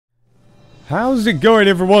How's it going,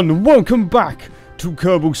 everyone? Welcome back to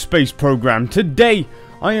Kerbal Space Program. Today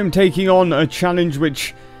I am taking on a challenge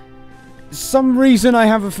which some reason I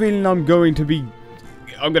have a feeling I'm going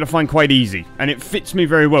to find quite easy, and it fits me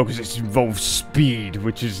very well because it involves speed,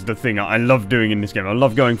 which is the thing I love doing in this game. I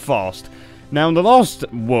love going fast. Now, the last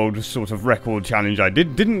world sort of record challenge I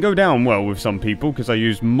didn't go down well with some people because I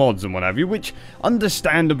used mods and what have you, which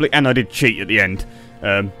understandably, and I did cheat at the end.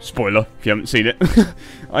 Spoiler if you haven't seen it.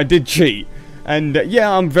 I did cheat. And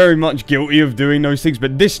yeah, I'm very much guilty of doing those things,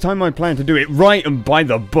 but this time I plan to do it right and by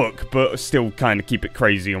the book, but still kind of keep it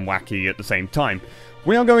crazy and wacky at the same time.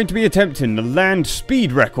 We are going to be attempting the land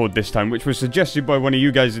speed record this time, which was suggested by one of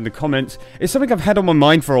you guys in the comments. It's something I've had on my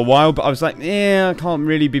mind for a while, but I was like, yeah, I can't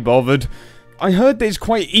really be bothered. I heard that it's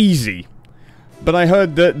quite easy, but I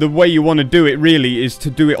heard that the way you want to do it really is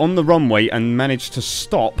to do it on the runway and manage to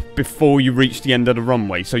stop before you reach the end of the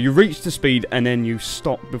runway. So you reach the speed and then you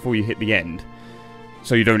stop before you hit the end,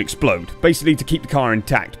 so you don't explode. Basically to keep the car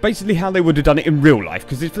intact. Basically how they would have done it in real life,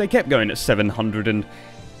 because if they kept going at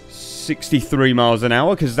 763 miles an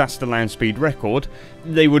hour, because that's the land speed record,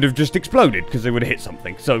 they would have just exploded because they would have hit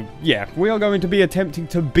something. So yeah, we are going to be attempting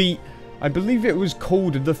to beat, I believe it was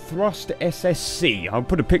called the Thrust SSC. I'll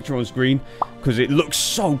put a picture on screen because it looks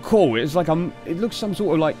so cool. It's like it looks some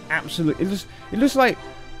sort of like absolute. It looks like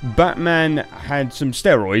Batman had some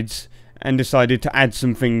steroids and decided to add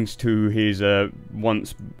some things to his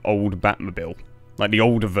once old Batmobile, like the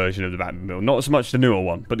older version of the Batmobile, not as much the newer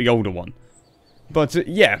one, but the older one. But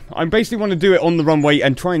yeah, I basically want to do it on the runway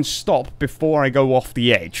and try and stop before I go off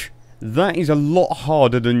the edge. That is a lot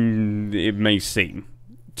harder than it may seem.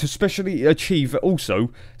 To especially achieve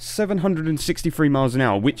also 763 miles an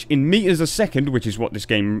hour, which in meters a second, which is what this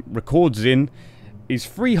game records in, is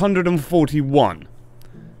 341.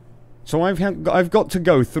 So I've got to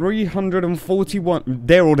go 341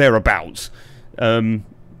 there or thereabouts. I've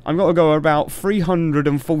got to go about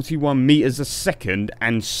 341 meters a second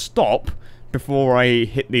and stop before I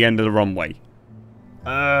hit the end of the runway.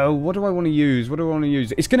 What do I want to use? What do I want to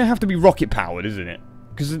use? It's going to have to be rocket powered, isn't it?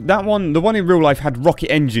 Because that one, the one in real life had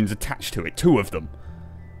rocket engines attached to it, 2 of them.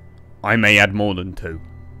 I may add more than 2.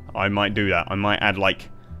 I might do that. I might add like,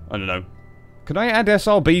 I don't know. Could I add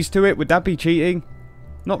SRBs to it? Would that be cheating?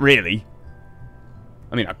 Not really.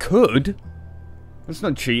 I mean, I could. That's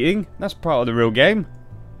not cheating. That's part of the real game.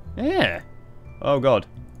 Yeah. Oh god.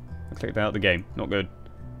 I clicked out of the game. Not good.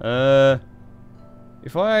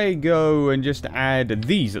 If I go and just add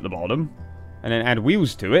these at the bottom, and then add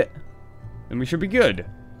wheels to it, then we should be good.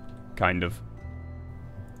 Kind of.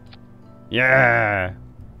 Yeah!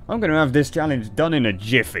 I'm going to have this challenge done in a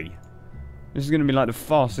jiffy. This is going to be like the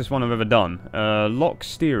fastest one I've ever done. Lock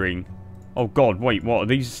steering. Oh god, wait, what? Are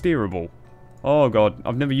these steerable? Oh god,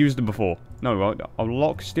 I've never used them before. No, I'll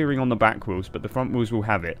lock steering on the back wheels, but the front wheels will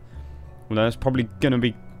have it. Well, that's probably going to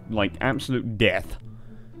be, like, absolute death.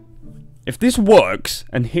 If this works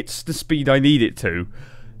and hits the speed I need it to,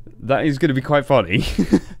 that is going to be quite funny.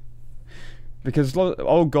 Because,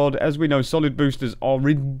 oh god, as we know, solid boosters are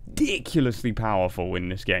ridiculously powerful in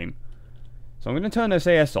this game. So I'm going to turn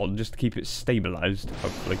SAS on just to keep it stabilized,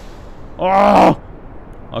 hopefully. Oh!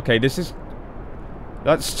 Okay, this is...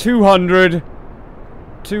 That's 200.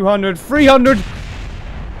 200. 300!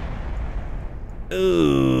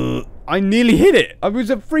 I nearly hit it. I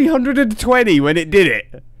was at 320 when it did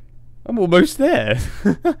it. I'm almost there.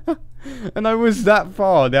 And I was that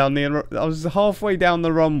far down the... I was halfway down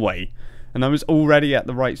the runway. And I was already at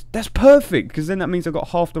the right... That's perfect, because then that means I've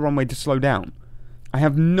got half the runway to slow down. I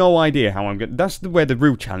have no idea how I'm going to... That's where the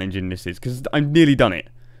real challenge in this is, because I've nearly done it.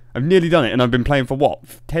 I've nearly done it, and I've been playing for, what,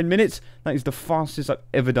 10 minutes? That is the fastest I've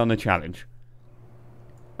ever done a challenge.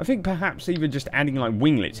 I think perhaps even just adding, like,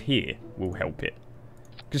 winglets here will help it.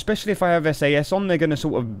 Especially if I have SAS on, they're going to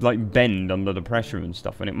sort of, like, bend under the pressure and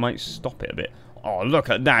stuff, and it might stop it a bit. Oh, look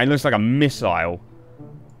at that. It looks like a missile.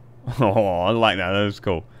 Oh, I like that. That was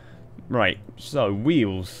cool. Right, so,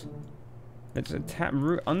 wheels. Let's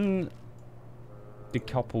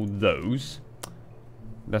decouple those.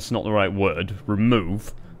 That's not the right word.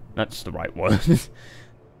 Remove. That's the right word.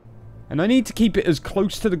 And I need to keep it as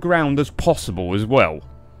close to the ground as possible as well.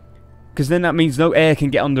 Because then that means no air can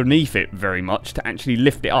get underneath it very much to actually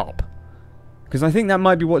lift it up. Because I think that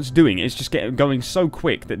might be what's doing it. It's just going so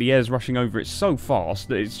quick that the air's rushing over it so fast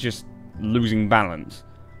that it's just losing balance.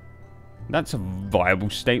 That's a viable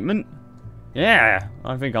statement. Yeah,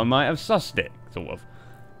 I think I might have sussed it, sort of.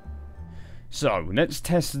 So, let's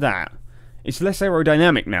test that. It's less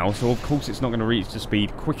aerodynamic now, so of course it's not going to reach the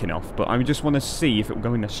speed quick enough, but I just want to see if it will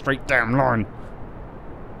go in a straight down line.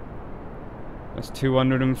 That's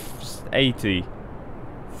 280.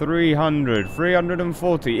 300,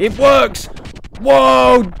 340. It works!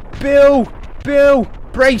 Whoa! Bill! Bill!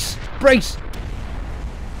 Brace! Brace!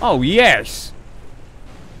 Oh, yes!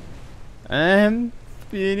 And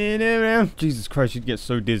spinning around. Jesus Christ, you'd get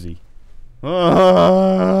so dizzy.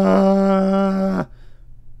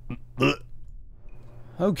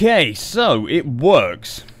 Okay, so it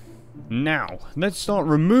works. Now, let's start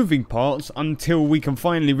removing parts until we can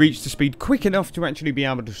finally reach the speed quick enough to actually be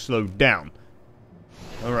able to slow down.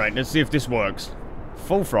 Alright, let's see if this works.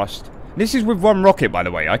 Full thrust. This is with one rocket, by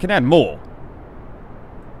the way. I can add more.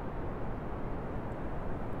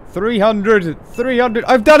 300, 300.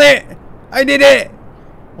 I've done it! I did it!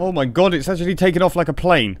 Oh my god, it's actually taken off like a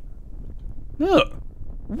plane. Look.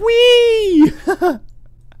 Whee!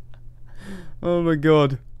 Oh my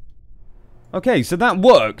god. Okay, so that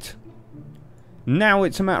worked. Now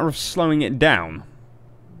it's a matter of slowing it down.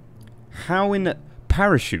 How in the...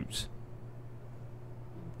 Parachutes?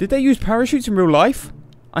 Did they use parachutes in real life?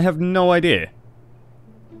 I have no idea.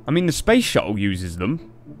 I mean, the space shuttle uses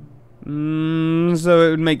them. So it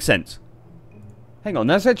would make sense. Hang on,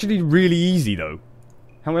 that's actually really easy though.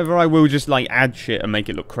 However, I will just like add shit and make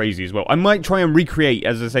it look crazy as well. I might try and recreate,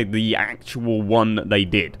 as I say, the actual one that they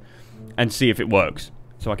did. And see if it works.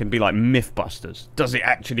 So I can be like Mythbusters. Does it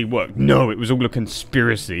actually work? No, it was all a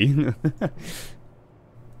conspiracy.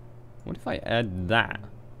 What if I add that?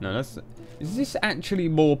 No, that's... Is this actually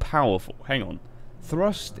more powerful? Hang on.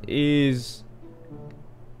 Thrust is...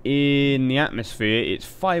 In the atmosphere, it's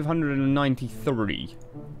 593.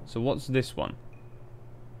 So what's this one?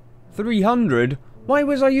 300? Why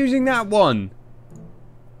was I using that one?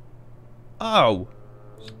 Oh.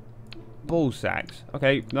 Ball sacks.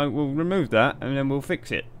 Okay, no, we'll remove that and then we'll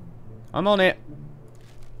fix it. I'm on it.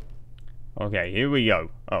 Okay, here we go.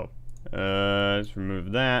 Oh. Let's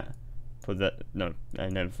remove that. Put that... No,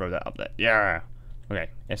 and then throw that up there. Yeah. Okay,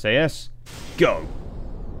 SAS. Go.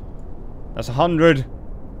 That's 100.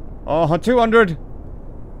 Oh, 200.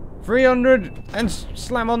 300. And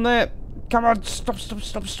slam on there. Come on. Stop, stop,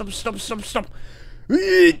 stop, stop, stop, stop, stop.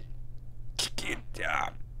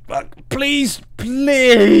 Please,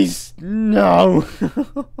 please. No.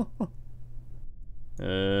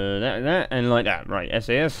 that, and like that. Right,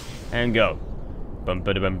 SAS. And go. And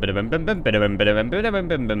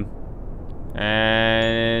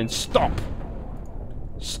stop.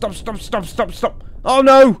 Stop, stop, stop, stop, stop. Oh,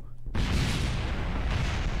 no.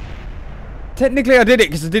 Technically, I did it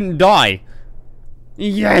because I didn't die.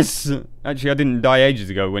 Yes! Actually, I didn't die ages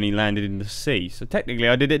ago when he landed in the sea. So technically,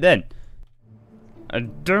 I did it then. I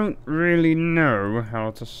don't really know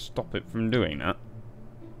how to stop it from doing that.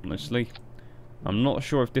 Honestly. I'm not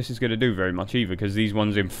sure if this is going to do very much either. Because these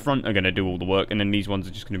ones in front are going to do all the work. And then these ones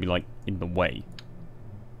are just going to be like in the way.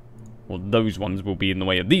 Or those ones will be in the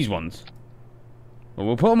way of these ones. Well,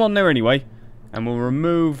 we'll put them on there anyway. And we'll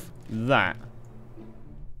remove that.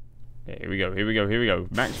 Okay, here we go, here we go, here we go.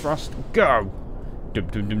 Max thrust, go!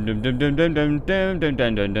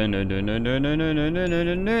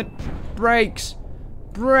 Brakes!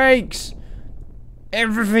 Brakes!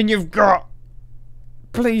 Everything you've got!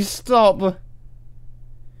 Please stop!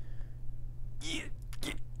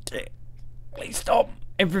 Please stop!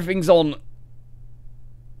 Everything's on!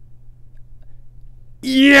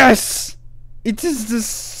 Yes! It is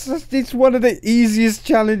it's one of the easiest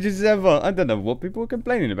challenges ever. I don't know what people are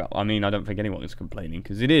complaining about. I mean, I don't think anyone is complaining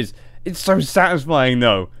because it is. It's so satisfying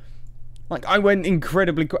though. Like I went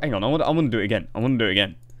incredibly quick. Hang on, I want to do it again. I want to do it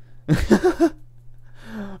again.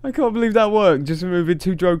 I can't believe that worked. Just removing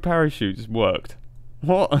 2 drogue parachutes worked.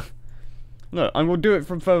 What? Look, I will do it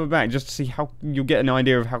from further back just to see how you'll get an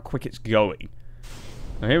idea of how quick it's going.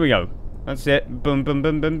 Now, here we go. That's it. Boom, boom,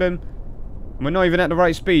 boom, boom, boom. We're not even at the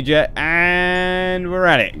right speed yet, and we're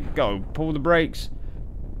at it. Go, pull the brakes.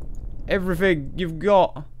 Everything you've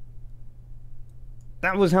got.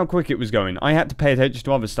 That was how quick it was going. I had to pay attention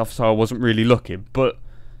to other stuff, so I wasn't really looking, but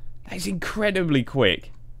that's incredibly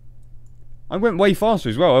quick. I went way faster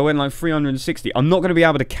as well. I went like 360. I'm not going to be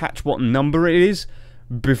able to catch what number it is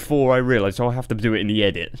before I realise, so I'll have to do it in the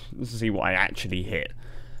edit to see what I actually hit.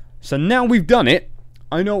 So now we've done it,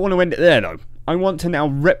 I don't want to end it there though. I want to now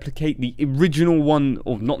replicate the original one,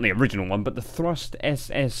 or not the original one, but the Thrust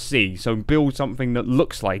SSC. So build something that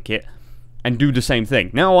looks like it and do the same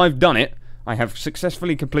thing. Now I've done it, I have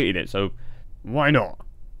successfully completed it, so why not?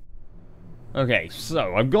 Okay,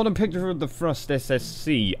 so I've got a picture of the Thrust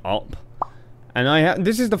SSC up, and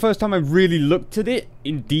this is the first time I've really looked at it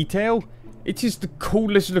in detail. It is the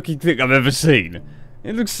coolest looking thing I've ever seen.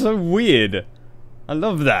 It looks so weird. I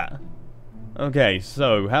love that. Okay,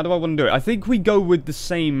 so how do I want to do it? I think we go with the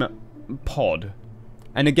same pod.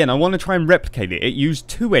 And again, I want to try and replicate it. It used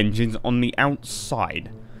 2 engines on the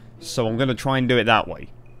outside. So I'm going to try and do it that way.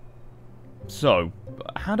 So,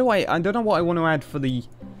 how do I don't know what I want to add for the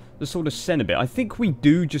sort of center bit. I think we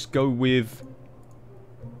do just go with...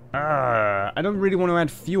 I don't really want to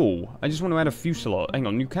add fuel. I just want to add a fuselage. Hang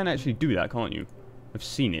on, you can actually do that, can't you? I've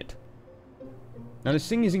seen it. Now, this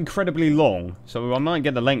thing is incredibly long, so I might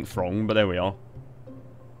get the length wrong, but there we are.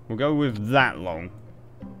 We'll go with that long.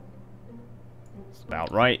 It's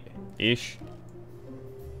about right-ish.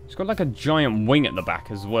 It's got like a giant wing at the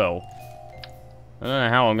back as well. I don't know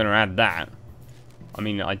how I'm going to add that. I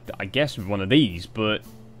mean, I guess with one of these, but...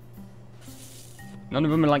 none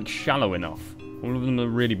of them are, like, shallow enough. All of them are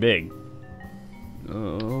really big.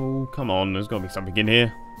 Oh, come on. There's got to be something in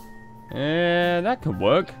here. That could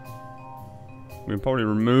work. We'll probably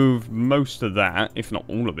remove most of that, if not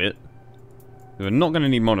all of it. We're not going to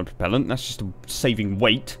need monopropellant. That's just saving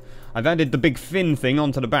weight. I've added the big fin thing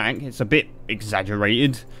onto the back. It's a bit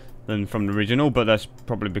exaggerated than from the original, but that's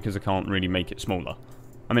probably because I can't really make it smaller.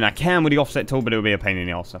 I mean, I can with the offset tool, but it'll be a pain in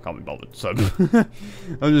the ass. I can't be bothered, so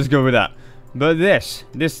I'll just go with that. But this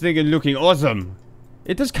thing is looking awesome.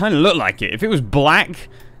 It does kind of look like it. If it was black,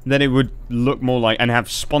 then it would look more like, and have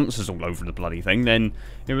sponsors all over the bloody thing, then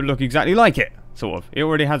it would look exactly like it, sort of. It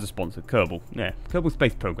already has a sponsor, Kerbal. Yeah, Kerbal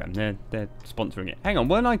Space Program. They're sponsoring it. Hang on,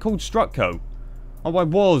 weren't I called Strucco? Oh, I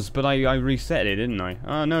was, but I reset it, didn't I?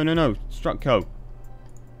 Oh, no, Strucco.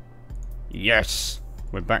 Yes!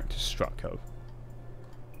 We're back to Strucco.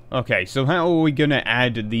 Okay, so how are we gonna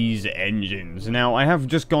add these engines? Now, I have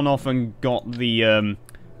just gone off and got the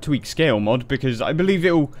tweak scale mod because I believe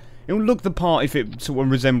it'll look the part if it sort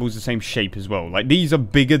of resembles the same shape as well. Like, these are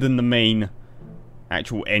bigger than the main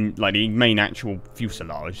actual actual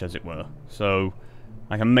fuselage, as it were. So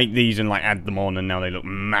I can make these and like add them on, and now they look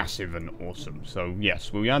massive and awesome. So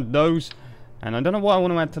yes, we'll add those. And I don't know what I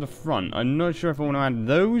want to add to the front. I'm not sure if I want to add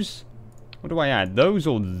those. What do I add? Those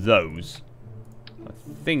or those?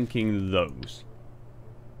 I'm thinking those.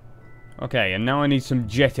 Okay, and now I need some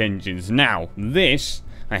jet engines. Now, this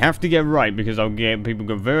I have to get right because I'll get people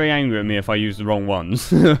go very angry at me if I use the wrong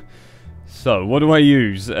ones. So, what do I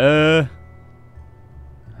use? I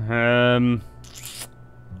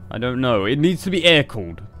don't know. It needs to be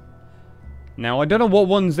air-cooled. Now, I don't know what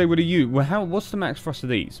ones they would have used. Well, what's the max thrust of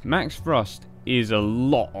these? Max thrust is a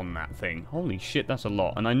lot on that thing. Holy shit, that's a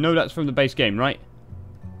lot. And I know that's from the base game, right?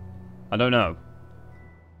 I don't know.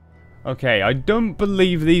 Okay, I don't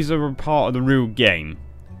believe these are a part of the real game.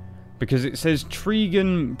 Because it says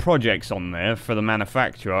Trigon projects on there for the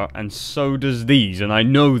manufacturer, and so does these, and I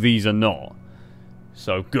know these are not.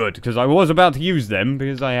 So good, because I was about to use them,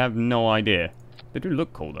 because I have no idea. They do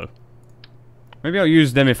look cool, though. Maybe I'll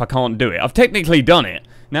use them if I can't do it. I've technically done it.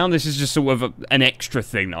 Now this is just sort of an extra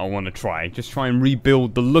thing that I want to try. Just try and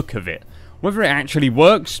rebuild the look of it. Whether it actually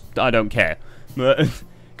works, I don't care. But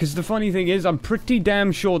because the funny thing is, I'm pretty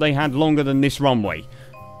damn sure they had longer than this runway.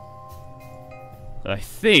 I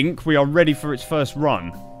think we are ready for its first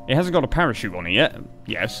run. It hasn't got a parachute on it yet.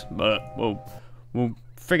 Yes, but we'll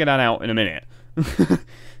figure that out in a minute.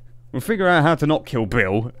 We'll figure out how to not kill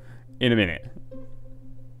Bill in a minute.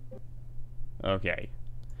 Okay.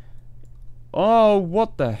 Oh,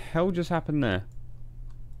 what the hell just happened there?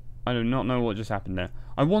 I do not know what just happened there.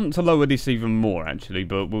 I want to lower this even more, actually,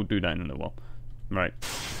 but we'll do that in a little while. Right.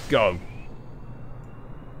 Go.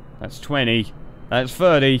 That's 20. That's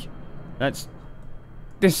 30. That's...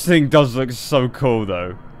 This thing does look so cool,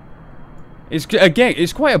 though. Again,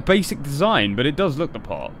 it's quite a basic design, but it does look the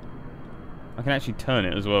part. I can actually turn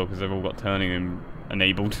it as well, because they've all got turning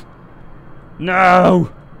enabled.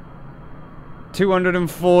 No!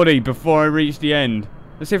 240 before I reach the end.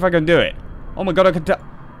 Let's see if I can do it. Oh my god, I can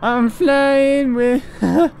I'm flying with...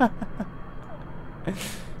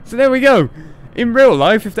 So there we go. In real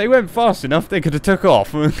life, if they went fast enough, they could have took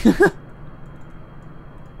off.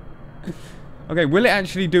 Okay, will it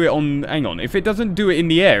actually do it on... Hang on. If it doesn't do it in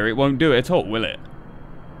the air, it won't do it at all, will it?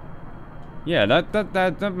 Yeah,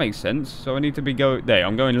 that makes sense. So I need to be there.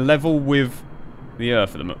 I'm going level with the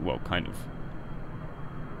Earth at the moment. Well, kind of.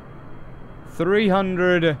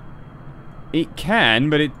 300. It can,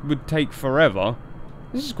 but it would take forever.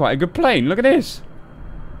 This is quite a good plane. Look at this.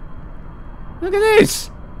 Look at this.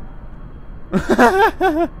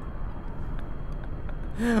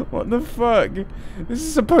 What the fuck? This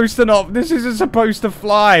is supposed to not... This isn't supposed to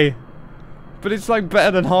fly. But it's like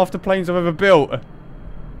better than half the planes I've ever built.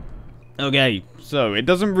 Okay, so it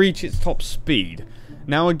doesn't reach its top speed.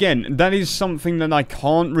 Now again, that is something that I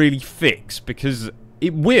can't really fix because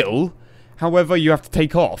it will. However, you have to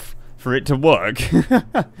take off for it to work.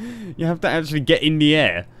 You have to actually get in the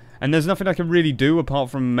air. And there's nothing I can really do apart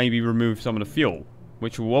from maybe remove some of the fuel,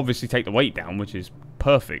 which will obviously take the weight down, which is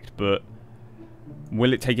perfect, but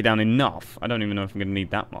will it take it down enough? I don't even know if I'm going to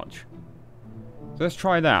need that much. So let's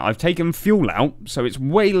try that. I've taken fuel out, so it's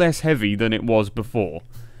way less heavy than it was before.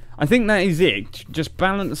 I think that is it. Just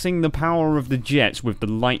balancing the power of the jets with the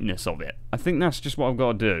lightness of it. I think that's just what I've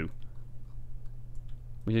got to do.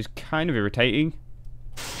 Which is kind of irritating.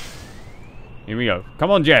 Here we go.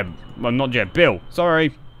 Come on, Jeb. Well, not Jeb. Bill.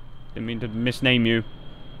 Sorry. Didn't mean to misname you.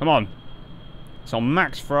 Come on. It's on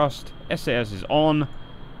max thrust. SAS is on.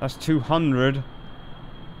 That's 200.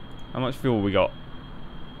 How much fuel we got?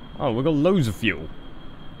 Oh, we got loads of fuel.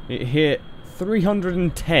 It hit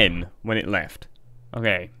 310 when it left.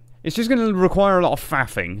 Okay. It's just going to require a lot of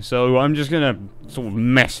faffing, so I'm just going to sort of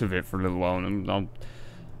mess with it for a little while, and I'll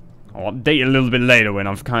update it a little bit later when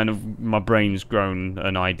I've kind of, my brain's grown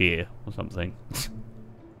an idea or something.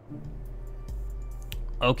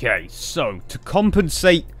 Okay, so to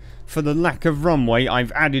compensate for the lack of runway,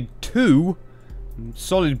 I've added 2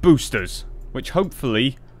 solid boosters, which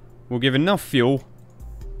hopefully will give enough fuel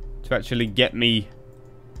to actually get me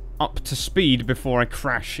up to speed before I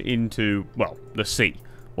crash into, well, the sea.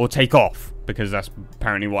 Or take off, because that's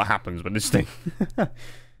apparently what happens with this thing.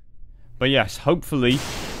 But yes, hopefully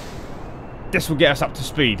this will get us up to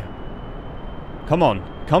speed. Come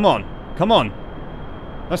on, come on, come on.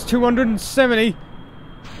 That's 270.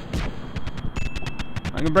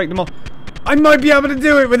 I can break them off. I might be able to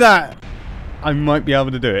do it with that. I might be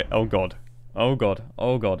able to do it. Oh god. Oh god.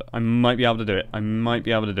 Oh god. I might be able to do it. I might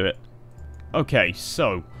be able to do it. Okay,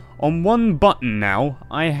 so on one button now,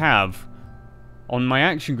 I have on my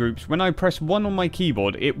action groups, when I press 1 on my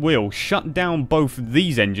keyboard, it will shut down both of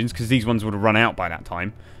these engines, because these ones would have run out by that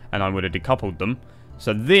time, and I would have decoupled them.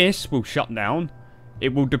 So this will shut down,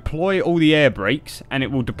 it will deploy all the air brakes, and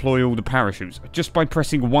it will deploy all the parachutes, just by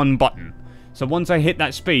pressing 1 button. So once I hit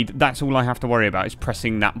that speed, that's all I have to worry about, is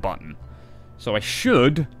pressing that button. So I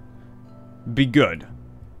should be good.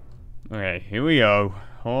 Okay, here we go.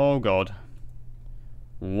 Oh god.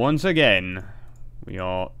 Once again, we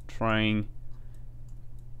are trying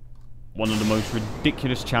one of the most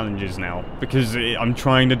ridiculous challenges now, because I'm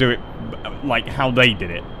trying to do it like how they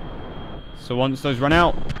did it. So once those run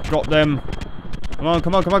out, drop them. Come on,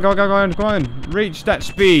 come on, come on, come on, come on, come on. Reach that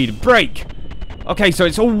speed. Brake. Okay, so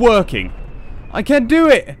it's all working. I can do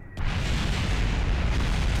it.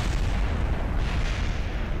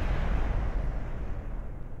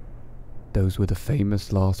 Those were the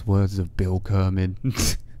famous last words of Bill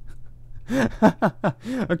Kerbin.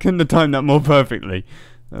 I couldn't have timed that more perfectly.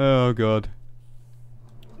 Oh god.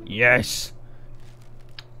 Yes!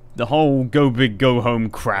 The whole go big go home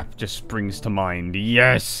crap just springs to mind.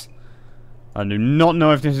 Yes! I do not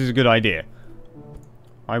know if this is a good idea.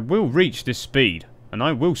 I will reach this speed, and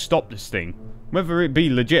I will stop this thing, whether it be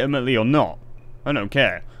legitimately or not. I don't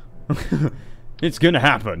care. It's gonna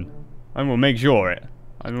happen. I will make sure it.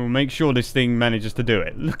 I will make sure this thing manages to do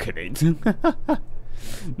it. Look at it.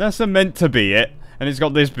 That's meant to be it, and it's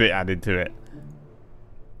got this bit added to it.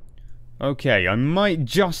 Okay, I might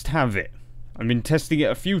just have it. I've been testing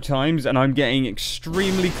it a few times, and I'm getting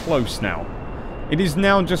extremely close now. It is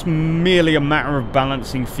now just merely a matter of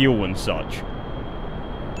balancing fuel and such.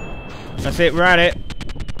 That's it, we're at it.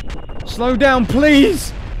 Slow down,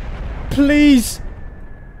 please! Please!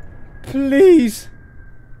 Please!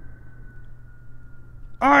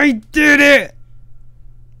 I did it!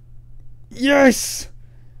 Yes!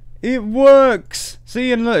 It works!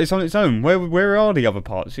 See, and look, it's on its own. Where are the other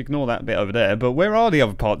parts? Ignore that bit over there, but where are the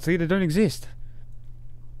other parts? See, they don't exist.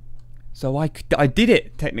 So I did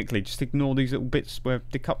it, technically. Just ignore these little bits where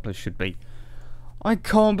the couplers should be. I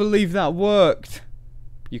can't believe that worked.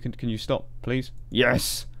 Can you stop, please?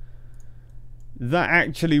 Yes! That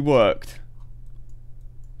actually worked.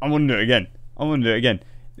 I want to do it again. I want to do it again.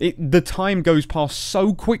 The time goes past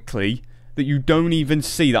so quickly that you don't even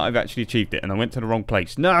see that I've actually achieved it. And I went to the wrong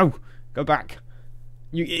place. No! Go back.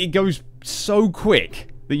 It goes so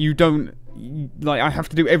quick that you don't... Like, I have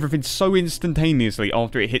to do everything so instantaneously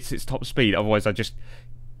after it hits its top speed. Otherwise, I just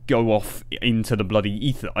go off into the bloody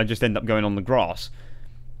ether. I just end up going on the grass.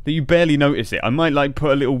 That you barely notice it. I might, like,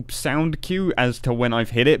 put a little sound cue as to when I've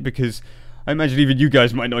hit it, because I imagine even you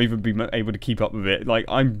guys might not even be able to keep up with it. Like,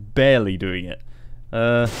 I'm barely doing it.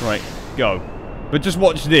 Right, go. But just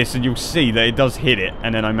watch this and you'll see that it does hit it,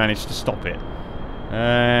 and then I managed to stop it.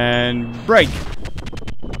 And brake.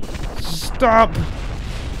 Stop.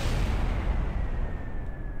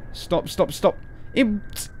 Stop, stop, stop.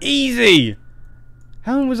 It's easy.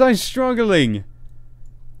 How was I struggling?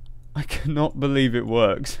 I cannot believe it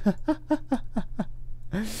works.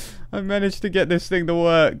 I managed to get this thing to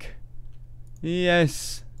work.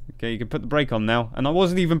 Yes. Okay, you can put the brake on now. And I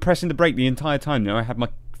wasn't even pressing the brake the entire time. Now I had my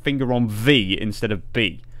finger on V instead of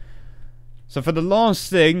B. So for the last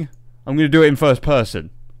thing, I'm going to do it in first person.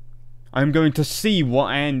 I'm going to see what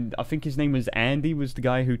I think his name was Andy, was the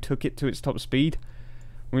guy who took it to its top speed.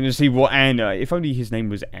 I'm going to see what if only his name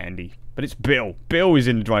was Andy. But it's Bill. Bill is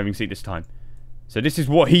in the driving seat this time. So this is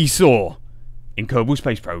what he saw in Kerbal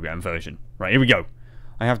Space Program version. Right, here we go.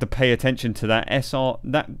 I have to pay attention to that SR.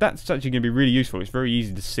 That's actually going to be really useful. It's very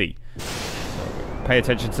easy to see. So pay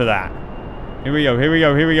attention to that. Here we go, here we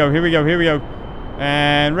go, here we go, here we go, here we go.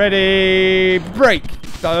 And ready, brake.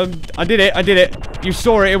 I did it, I did it. You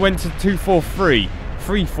saw it, it went to 243.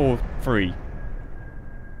 343.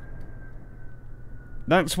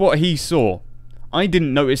 That's what he saw. I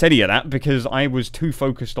didn't notice any of that because I was too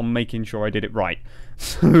focused on making sure I did it right.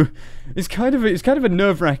 So it's kind of a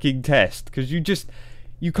nerve-wracking test because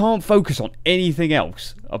you can't focus on anything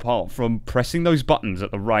else apart from pressing those buttons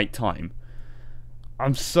at the right time.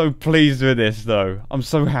 I'm so pleased with this though. I'm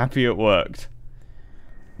so happy it worked.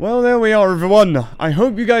 Well, there we are, everyone. I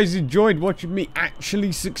hope you guys enjoyed watching me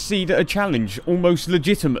actually succeed at a challenge. Almost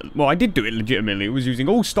legitimate. Well, I did do it legitimately. It was using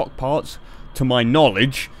all stock parts, to my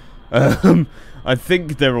knowledge. I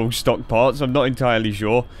think they're all stock parts. I'm not entirely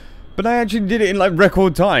sure. But I actually did it in, like,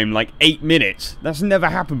 record time. Like, 8 minutes. That's never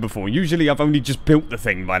happened before. Usually, I've only just built the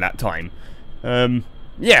thing by that time.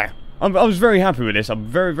 Yeah. I was very happy with this. I'm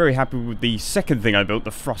very, very happy with the second thing I built, the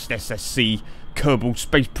Thrust SSC Kerbal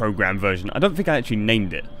Space Program version. I don't think I actually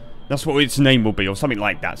named it. That's what its name will be, or something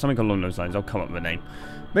like that. Something along those lines. I'll come up with a name.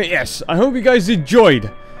 But yes, I hope you guys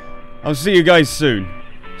enjoyed. I'll see you guys soon.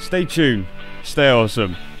 Stay tuned. Stay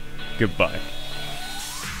awesome. Goodbye.